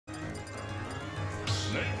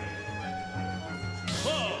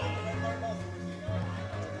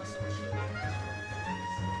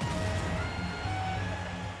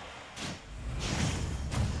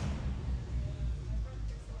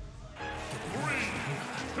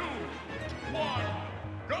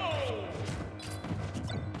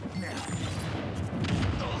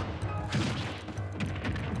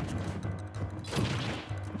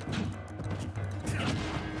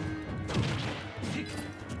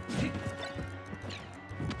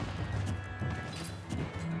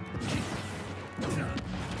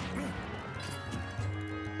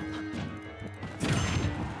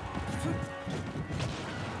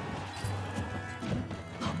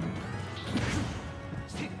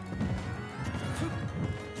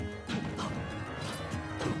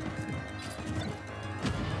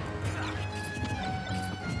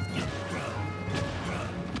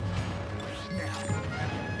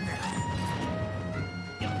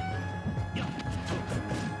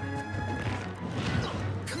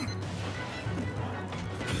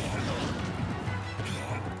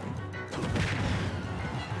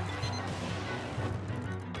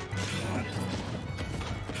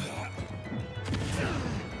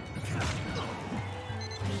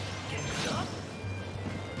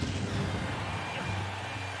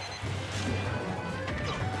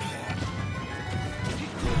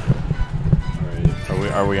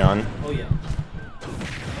Are we on? Oh yeah.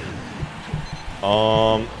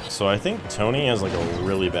 So I think Tony has like a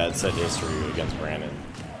really bad set history against Brandon.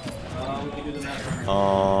 We can do the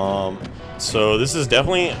math. So this is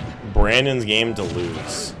definitely Brandon's game to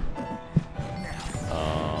lose.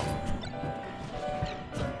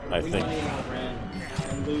 I think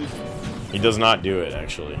he does not do it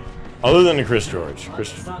actually. Other than to Chris George.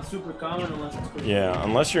 It's not super common unless it's Chris Yeah,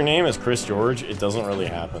 unless your name is Chris George, it doesn't really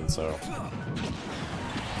happen, so.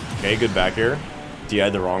 Okay, good back air.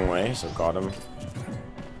 DI'd the wrong way, so caught him.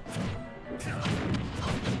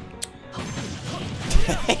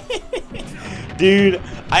 Dude,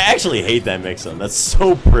 I actually hate that mix-up. That's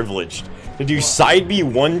so privileged. To do side B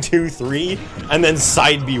 1, 2, 3, and then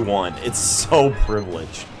side B 1. It's so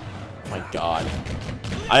privileged. My god.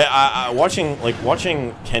 Watching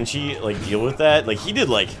Kenshi like deal with that, like he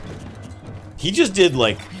just did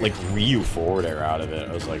like Ryu forward air out of it.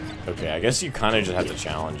 I was like, okay, I guess you kind of just have to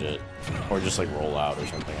challenge it, or just like roll out or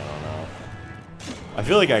something. I don't know. I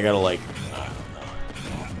feel like I gotta like.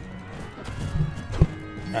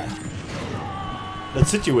 That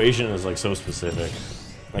situation is like so specific.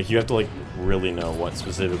 Like you have to like really know what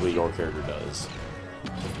specifically your character does.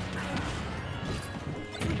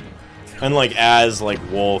 And like as like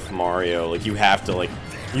Wolf Mario, like you have to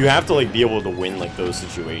be able to win like those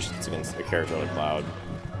situations against a character like Cloud.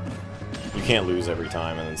 You can't lose every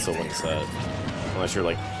time and then still win the set. Unless you're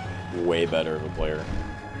like way better of a player.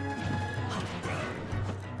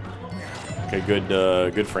 Okay,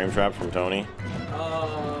 good frame trap from Tony.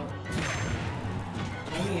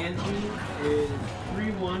 Tony Anthony is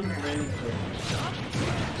 3-1 Brandon.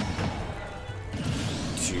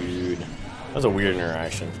 Dude. That's a weird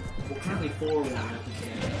interaction. We're currently 4-1 at the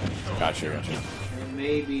game. Gotcha. And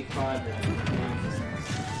maybe 5-1.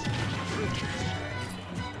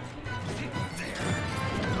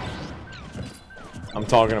 I'm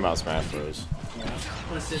talking about Smash Bros. Yeah, I'm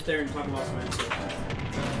gonna sit there and talk about Smash Bros.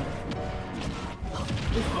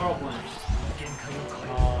 Who's Carl playing?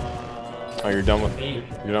 Oh, you're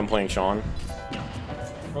done playing Sean?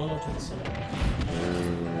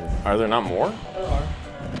 Are there not more? There are.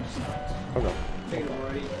 Okay. Take it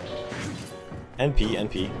already.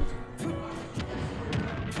 NP.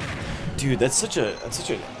 Dude, that's such a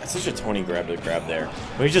Tony grab to grab there,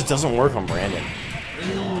 but it just doesn't work on Brandon.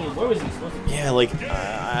 Where was he supposed to be? Yeah, like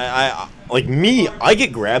I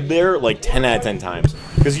get grabbed there like 10 out of 10 times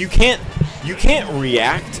because you can't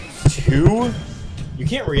react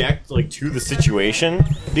to the situation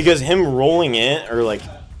because him rolling in or like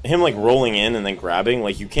him like rolling in and then grabbing,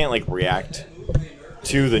 like you can't like react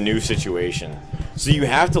to the new situation. So you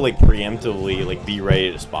have to like preemptively like be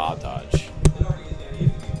ready to spot dodge.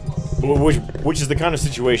 Which is the kind of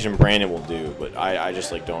situation Brandon will do, but I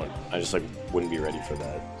just like don't, I just like wouldn't be ready for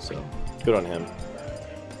that. So good on him.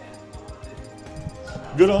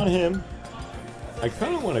 Good on him. I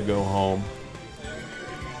kind of want to go home.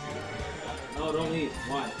 No, don't leave.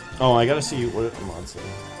 Why? Oh, I gotta see what I'm on.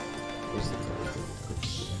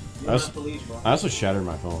 I also shattered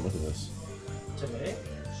my phone. Look at this. Today?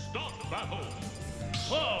 Stop the battle.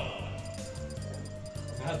 Whoa.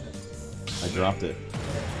 I dropped it.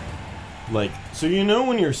 Like, so you know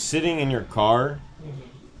when you're sitting in your car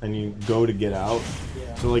and you go to get out?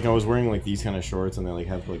 Yeah. So like I was wearing like these kind of shorts and they like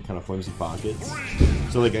have like kind of flimsy pockets.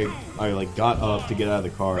 So like I like got up to get out of the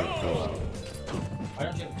car and it fell out. Why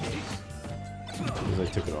don't you have a case? Because I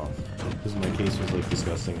took it off. Because my case was like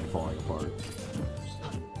disgusting and falling apart.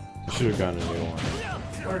 I should have gotten a new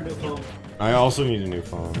one. Or a new phone. I also need a new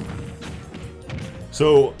phone.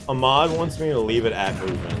 So Ahmad wants me to leave it at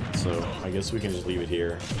movement, so I guess we can just leave it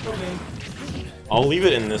here. Okay. I'll leave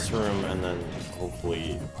it in this room and then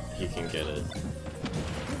hopefully he can get it.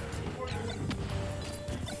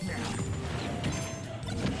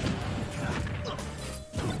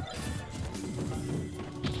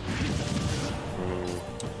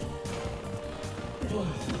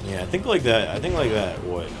 Yeah, I think like that,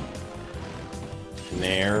 what?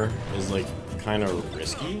 Nair is like kind of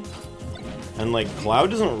risky. And like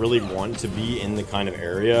Cloud doesn't really want to be in the kind of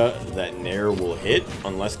area that Nair will hit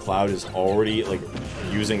unless Cloud is already like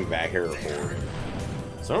using back air or forward.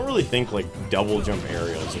 So I don't really think like double jump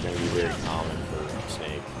aerials are going to be very common for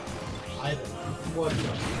Snake. Either. What?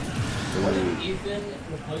 What did Ethan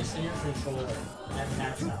replace in your controller at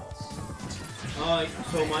Matt's house?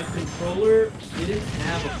 So my controller didn't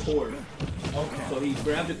have a cord. Okay. So he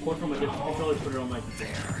grabbed a cord from a different controller and put it on my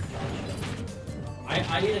controller.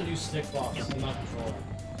 I need a new stick box in my controller.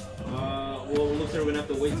 Well, it looks like we're gonna have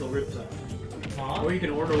to wait till Riptide. Huh? Or you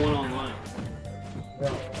can order one online.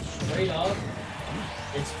 Bro, straight up,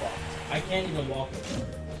 it's fucked. I can't even walk it.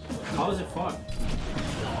 How is it fucked?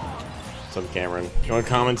 What's up, Cameron? You want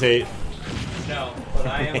to commentate? No, but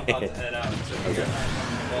I am about to head out. So Okay.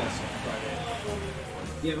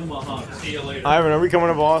 Give him a hug. See you later. Ivan, are we coming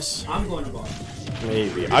to Boss? I'm going to Boston.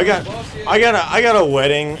 Maybe. I got a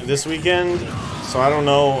wedding this weekend, so I don't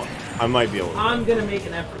know. I might be able to. I'm gonna make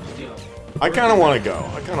an effort to go. I kind of want to go.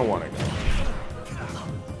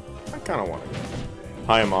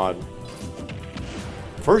 Hi, Ahmad.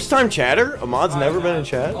 First time chatter? Ahmad's never been in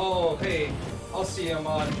chat? Oh, hey. I'll see you,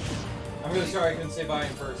 Ahmad. I'm really sorry I couldn't say bye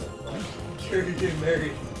in person. I'm sure you're getting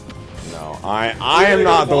married. No, I am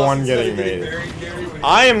not the one getting married.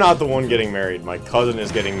 I am not the one getting married. My cousin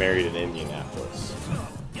is getting married in Indianapolis.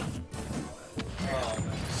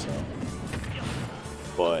 So,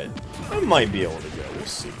 but I might be able to go. We'll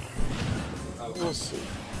see. We'll see.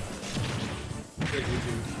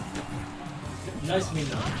 Nice to meet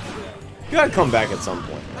you. You gotta come back at some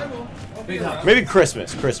point. I will. Big house. Maybe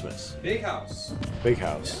Christmas. Big house. Big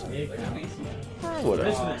house. Big house.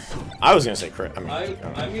 Whatever. Christmas. I was gonna say Chris. I'm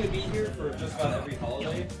gonna be here for just about every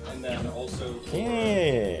holiday, and then also for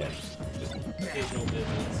Yeah. just occasional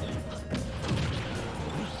visits.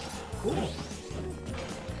 Cool.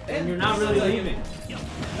 And you're not really leaving.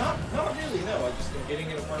 Not really. No, I'm just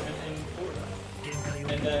getting an apartment in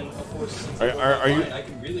Florida, and then of course since Are you? I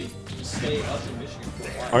can really just stay up in Michigan for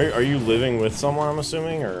a while. Are you living with someone? I'm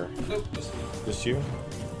assuming, or Nope, just me. just you?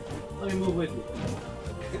 Let me move with you.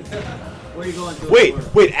 Where are you going to?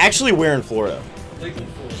 Wait. Actually, where in Florida? Lakeland,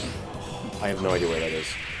 Florida. I have no idea where that is.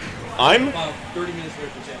 I'm. About 30 minutes away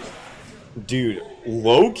from Jackson. Dude,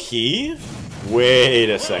 low key. Wait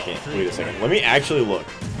a second. Let me actually look.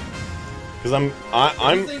 Cause I'm. What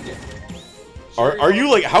are you thinking? Are you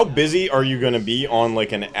like? How busy are you gonna be on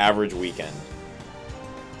like an average weekend?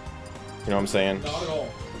 You know what I'm saying? Not at all.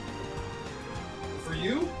 For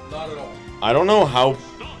you, not at all. I don't know how.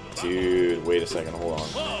 Dude, wait a second. Hold on.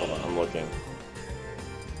 I'm looking.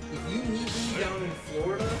 If you meet me down in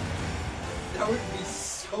Florida, that would be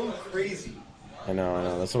so crazy. I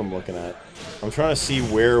know. That's what I'm looking at. I'm trying to see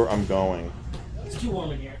where I'm going. It's too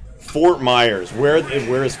warm in here. Fort Myers. Where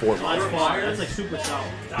is Fort Myers? That's like super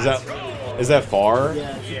south. Is that far?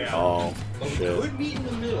 Yeah. Oh, But we shit. could meet in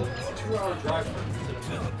the middle. It's a 2-hour drive to the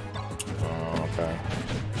middle. Oh, okay.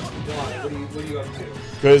 Why? What are you up to?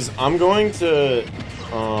 Because I'm going to,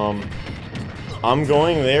 I'm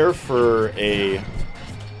going there for a.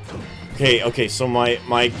 Okay. So my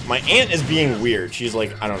aunt is being weird. She's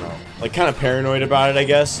like, I don't know, like kind of paranoid about it, I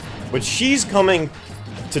guess. But she's coming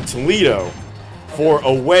to Toledo for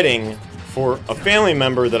a wedding for a family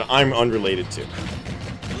member that I'm unrelated to.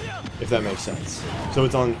 If that makes sense. So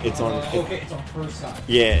it's on. Okay, it's on her side.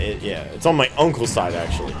 Yeah, it's on my uncle's side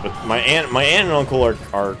actually. But my aunt and uncle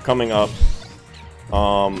are coming up,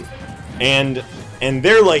 and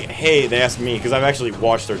they're like, hey, they asked me because I've actually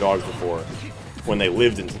watched their dogs before when they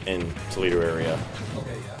lived in Toledo area.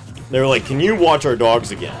 Okay, yeah. They were like, can you watch our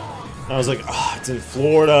dogs again? And I was like, oh, it's in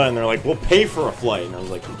Florida, and they're like, we'll pay for a flight. And I was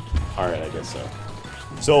like, all right, I guess so.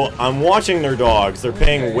 So I'm watching their dogs. They're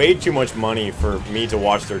paying way too much money for me to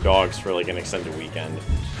watch their dogs for like an extended weekend.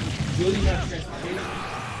 Will you have transportation?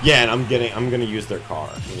 Yeah, and I'm gonna use their car.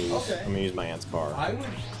 I'm gonna use my aunt's car. I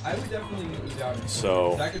would definitely meet you down in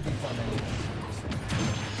So that could be fun anyway.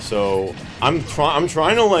 So I'm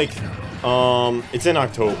trying to like It's in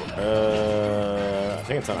October. I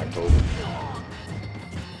think it's in October.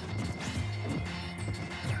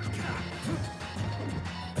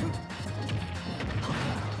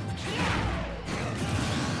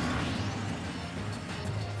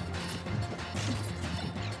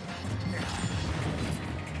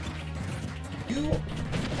 You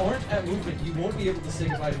aren't at movement. You won't be able to say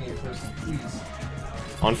goodbye to me in person, please.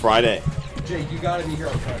 On Friday. Jay, you gotta be here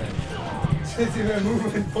on Friday. Since you're a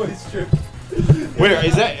movement boys trip. Wait,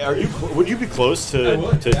 is that? Are you? Would you be close to I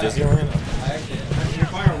would, yeah. Disneyland? I actually am. You're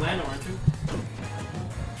Fire Orlando, aren't you?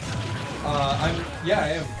 I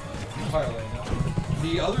am. Fire Orlando.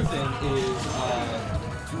 The other thing is,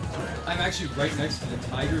 I'm actually right next to the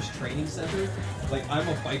Tigers training center. Like, I'm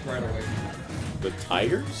a bike ride away from it. The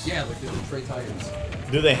Tigers? Yeah, like the Detroit Tigers.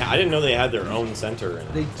 Do they? I didn't know they had their own center.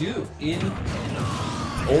 They do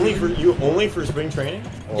Only for spring training?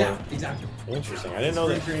 Or? Yeah, exactly. Interesting. I didn't know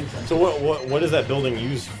Spring that. training center. So what is that building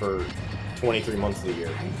used for 23 months of the year?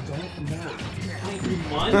 I don't know. 23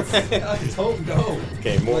 months? I don't know.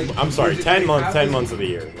 Okay, more, Like, I'm sorry. they 10 months. 10 this- months of the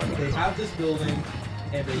year. They have this building,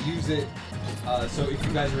 and they use it. So if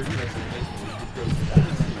you guys are interested, basically, just go to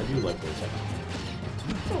that. I do like those.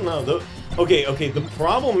 I don't know. Okay. The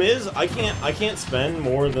problem is I can't spend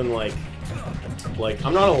more than like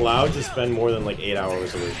I'm not allowed to spend more than like 8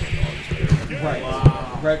 hours a week. Right.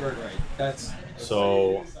 Wow. Right. That's.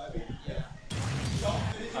 So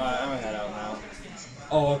I'm gonna head out now.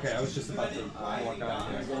 Oh, okay. I was just about to walk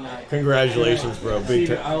out of here. congratulations, bro.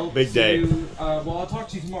 Big day. You, well, I'll talk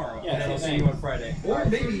to you tomorrow, Yeah, and then I'll see thanks. you on Friday. Or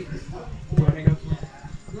maybe. You want to hang out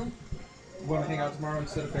tomorrow? You want to hang out tomorrow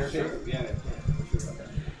instead of Bear Cave? Yeah.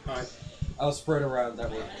 Alright. I'll spread around that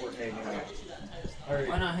we're hanging out. Why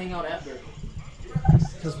Alright. not hang out after?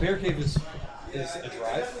 Because Bear Cave is a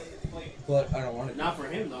drive, but I don't want to. Not for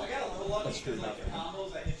him, though. That's true. Not for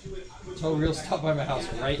him. Tell Real stop by my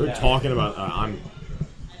house right They're now. talking about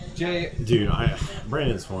Jay, dude.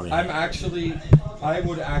 Brandon's funny. I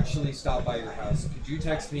would actually stop by your house. Could you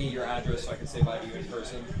text me your address so I can say bye to you in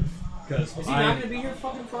person? Because Is he not gonna be here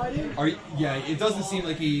fucking Friday? Yeah, it doesn't seem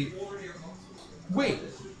like he. Wait,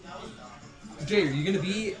 Jay, are you gonna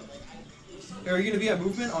be at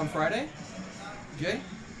Movement on Friday? Jay?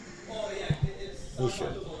 Oh shit.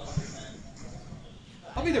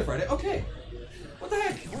 I'll be there Friday. Okay. What the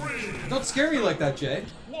heck? Don't scare me like that, Jay.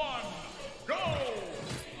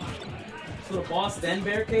 So the boss then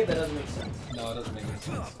Bear Cave? That doesn't make sense. No, it doesn't make any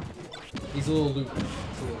sense. He's a little loopy.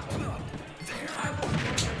 He's a little funny.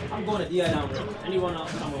 I'm going to DI down river. Anyone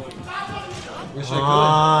else come with me? Wish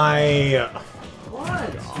I What?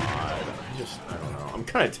 God. I don't know. I'm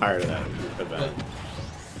kind of tired of that could. But event.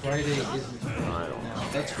 Friday isn't I don't now.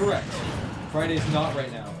 That's correct. Friday's not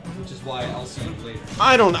right now, which is why I'll see you later.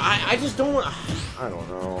 I just don't want. I don't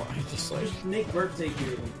know. I just like. Just make Bert take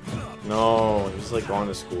you. No, he's like gone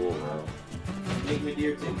to school, bro. Make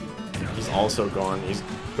Madeir take you. He's also gone.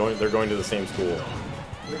 They're going to the same school.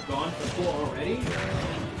 We're gone from school already?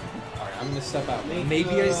 Alright, I'm gonna step out. Make, Maybe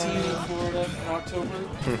I see you in Florida in October.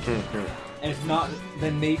 And if not,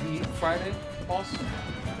 then maybe Friday, boss.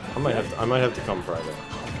 I might have to come Friday.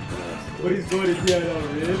 But he's going to DI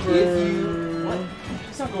down river. If you... What?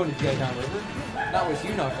 He's not going to DI Down River. Not with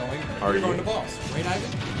you not going. Are You're going you? to boss. Right,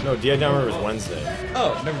 Ivan? No, DI Down River is Wednesday.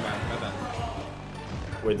 Oh, never mind. My bad.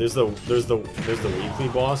 Wait, there's the weekly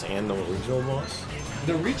boss and the regional boss.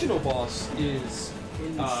 The regional boss is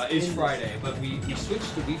Friday, but we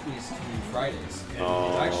switched the weeklies to Fridays. And Oh.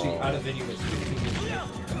 it's actually out of venue. It's 15 minutes away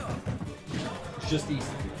from here. It's just east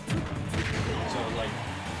of here. So, like,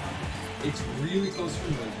 it's really close to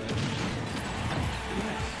Movement.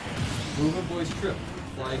 Movement Boys trip.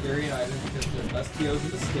 Fly Gary and Ivan because they're the best TOs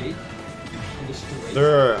in the state. And the straight.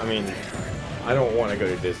 I don't want to go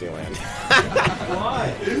to Disneyland.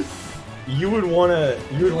 Why? You would want to.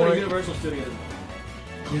 You would Go want to to. Universal Studios.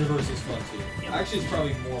 Universal's fun too. Actually, it's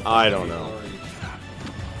probably more fun. I than don't we know. already-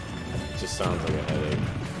 It just sounds like a headache.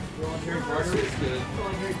 You want Harry Potter? It's good. You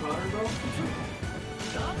want Harry Potter, bro?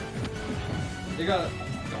 They got.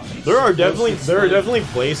 There are definitely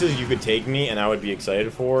places you could take me and I would be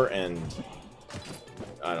excited for, and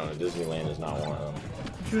I don't know. Disneyland is not one of them.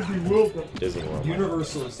 Disney World.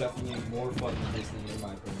 Universal is definitely more fun than Disney in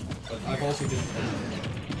my opinion. But I've also been.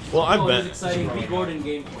 Well, I've Oh, been. it's exciting. Be Gordon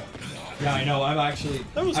game. Yeah, I know. I'm actually.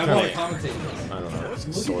 That was I want to kinda- commentate this. I don't know.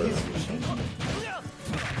 It's sort of.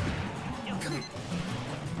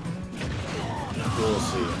 We'll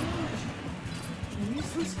see.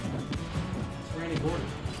 It's Randy Gordon.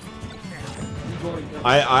 Be Gordon.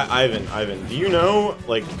 Ivan, do you know,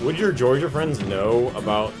 like, would your Georgia friends know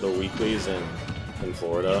about the weeklies in in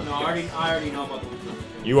Florida. No, I already know about the weekend.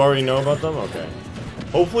 You already know about them? Okay.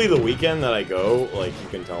 Hopefully the weekend that I go, like, you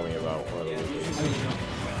can tell me about one of the weekends. I mean, you know,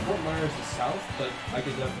 Fort Myers is south, but I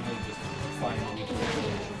could definitely just find a weekend for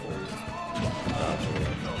you.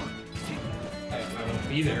 I won't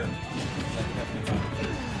be there. I can definitely find it.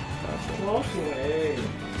 Okay.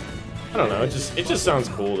 I don't know, it just sounds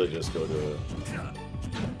cool to just go to it.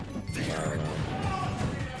 I don't know.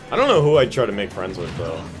 I don't know who I'd try to make friends with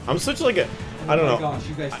though. I'm such like a I don't know. Oh my gosh,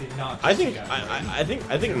 you guys did not. I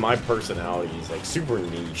think my personality is like super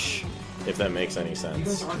niche, if that makes any You guys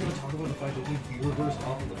sense. aren't going to talk about the fact that we view-reversed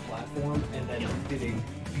off of the platform and then did a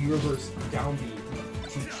view-reverse downbeat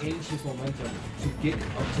to change his momentum to get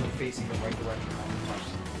up to facing the right direction on the front.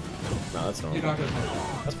 No, that's You're normal. not going to talk about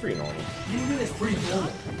that. That's pretty normal. You think it's pretty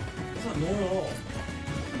normal. It's not normal at all.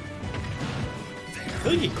 I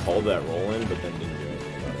feel like he called that roll in, but then didn't do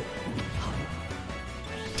anything about it.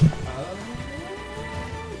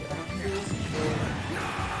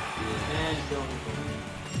 And don't.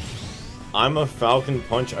 I'm a Falcon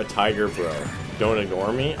Punch a Tiger, bro. Don't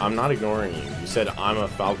ignore me. I'm not ignoring you. You said I'm a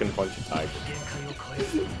Falcon Punch a Tiger.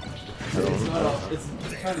 It's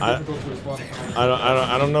kind of difficult to respond.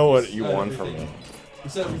 I don't know what you want from me. You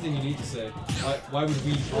said everything you need to say. Why would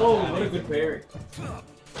we? Oh, what a good parry.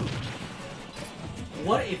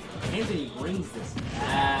 What if Anthony brings this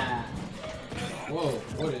back? Whoa,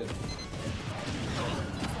 what if?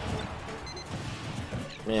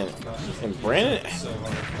 Man, and Brandon, So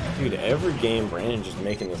hard. dude, every game Brandon just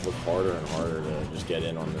making this look harder and harder to just get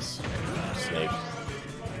in on this snake.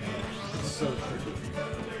 It's so tricky.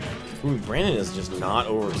 Dude, Brandon is just not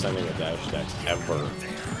overextending with dash attacks ever.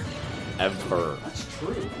 Ever. That's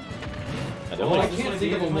true. I Well, I don't can't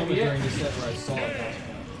think of a moment during this set where I saw it.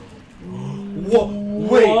 What?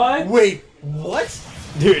 Wait, what?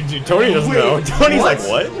 Dude, Tony doesn't know. Tony's like,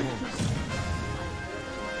 what?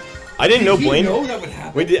 I didn't know Did he Blade. know that would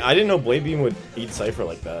happen? Wait, I didn't know Blade Beam would eat Cypher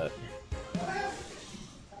like that.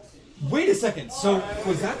 Wait a second. So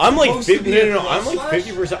was that? I'm like supposed to 50. be a No. I'm cross like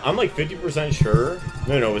slash? 50%. I'm like 50% sure.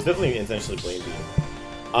 No, it was definitely intentionally Blade Beam.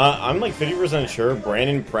 I'm like 50% sure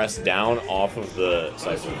Brandon pressed down off of the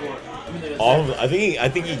Cypher. I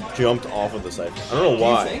think he jumped off of the Cypher. I don't know Do you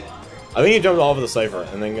why. think? I think he jumped off of the Cypher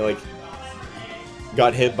and then like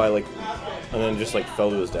got hit by like, and then just like fell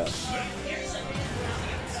to his death.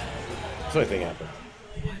 That's what I think happened.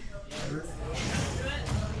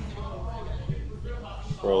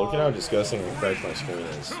 Bro, look at how disgusting and cracked my screen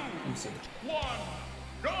is.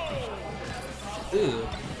 Ew.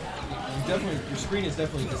 You definitely, your screen is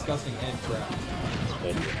definitely disgusting and crap.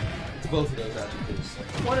 Thank you. It's both of those adjectives.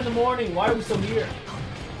 1 in the morning. Why are we still here?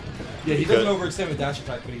 Yeah, he doesn't overextend with dash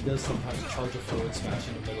attack, but he does sometimes charge a forward smash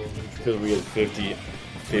in the middle of neutral. Because we had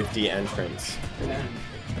 50 entrants.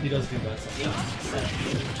 He does do that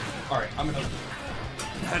sometimes. Alright, I'm gonna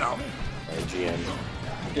head out. Alright, GM.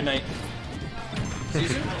 Good night. See you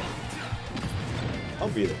soon. I'll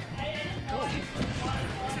be there.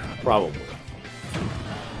 Probably.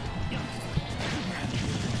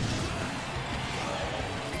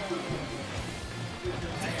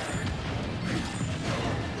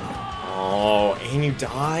 Oh, and you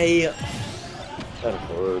die? That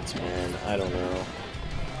hurts, man. I don't know.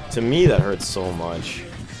 To me, that hurts so much.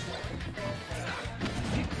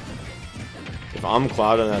 If I'm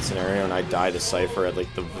Cloud in that scenario and I die to Cypher at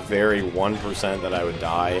like the very 1% that I would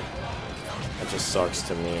die, that just sucks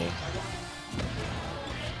to me.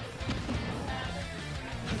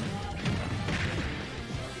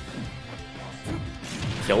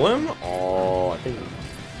 Kill him? Oh, I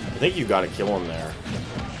think you gotta kill him there.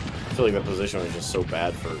 I feel like that position was just so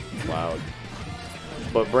bad for Cloud.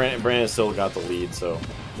 But Brandon still got the lead, so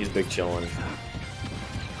he's big chillin'.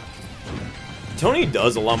 Tony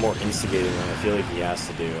does a lot more instigating than I feel like he has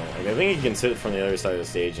to do. Like, I think he can sit from the other side of the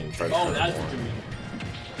stage and try to Oh, charge that's more. what you mean.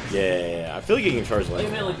 Yeah, I feel like he can charge I like.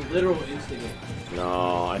 meant like literal instigate.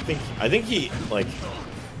 No, I think he like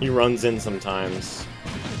he runs in sometimes.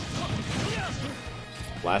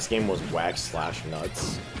 Last game was wax /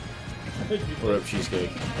 nuts. What up,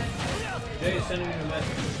 Cheesecake? Jay is sending me a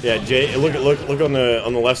message. Yeah, Jay, look on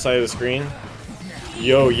the left side of the screen.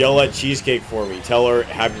 Yo, yell at Cheesecake for me. Tell her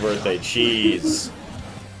happy birthday, cheese.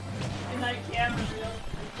 And I can't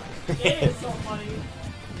reveal. It is so funny.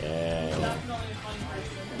 Yeah. Definitely a funny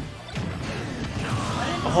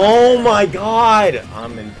person. Oh my God,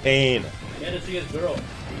 I'm in pain. He had to see his girl.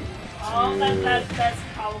 Oh, that's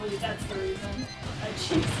probably the reason. A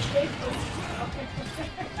cheesecake was fucking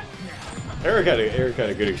Eric had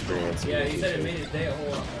a good experience. Yeah, he said it made his day a whole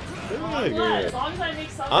lot better. Really I'm glad. good. As long as I make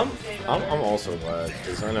I'm something. I'm also glad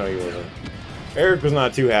because I know he wasn't. Eric was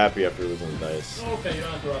not too happy after losing the dice. Okay, you're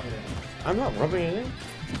not rubbing it. I'm not rubbing it in.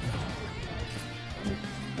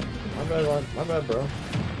 My bad, bro.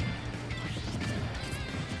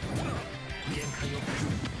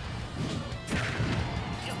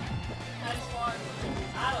 I just want,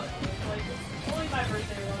 I don't know, like, it's only my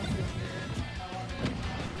birthday once this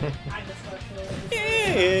year. I just special.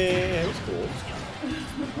 Yeah, it was cool.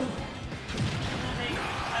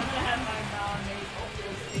 I'm gonna have my mom make the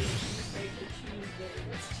Tuesday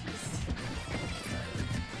this Tuesday.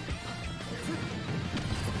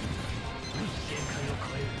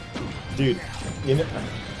 Dude, you know...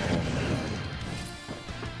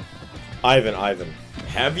 Ivan,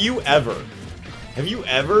 have you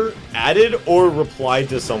ever added or replied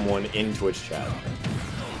to someone in Twitch chat?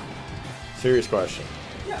 Serious question.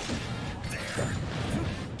 Yeah.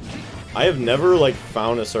 I have never, like,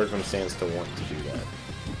 found a circumstance to want to do that.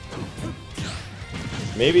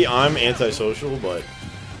 Maybe I'm antisocial, but...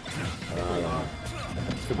 I don't know.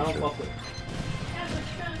 This could be I don't true. fuck with it.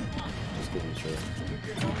 This could be true.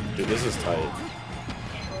 Dude, this is tight.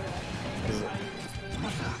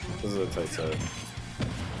 This is a tight set.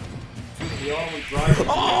 We all would drive.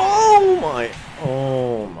 Oh my!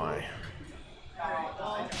 Oh my.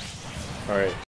 Alright.